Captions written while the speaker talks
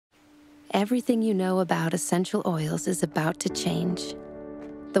Everything you know about essential oils is about to change.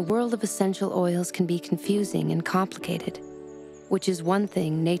 The world of essential oils can be confusing and complicated, which is one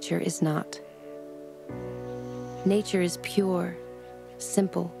thing nature is not. Nature is pure,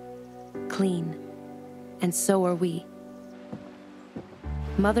 simple, clean, and so are we.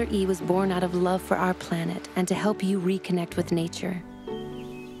 Mother E was born out of love for our planet and to help you reconnect with nature.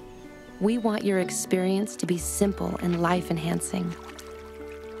 We want your experience to be simple and life-enhancing.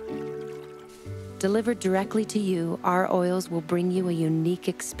 Delivered directly to you, our oils will bring you a unique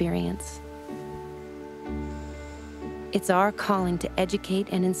experience. It's our calling to educate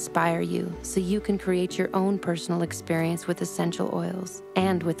and inspire you so you can create your own personal experience with essential oils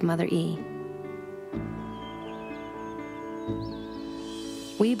and with Mother E.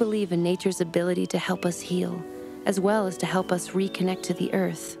 We believe in nature's ability to help us heal, as well as to help us reconnect to the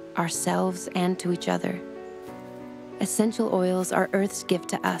earth, ourselves, and to each other. Essential oils are Earth's gift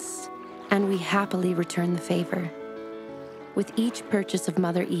to us, and we happily return the favor. With each purchase of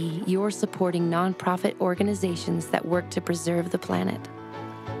Mother E, you're supporting nonprofit organizations that work to preserve the planet.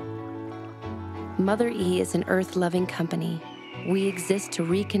 Mother E is an earth-loving company. We exist to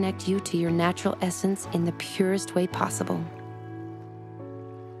reconnect you to your natural essence in the purest way possible.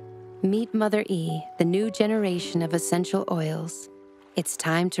 Meet Mother E, the new generation of essential oils. It's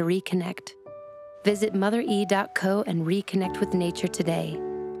time to reconnect. Visit mothere.co and reconnect with nature today.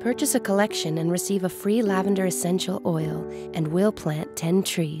 Purchase a collection and receive a free lavender essential oil, and we'll plant 10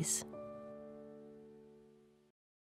 trees.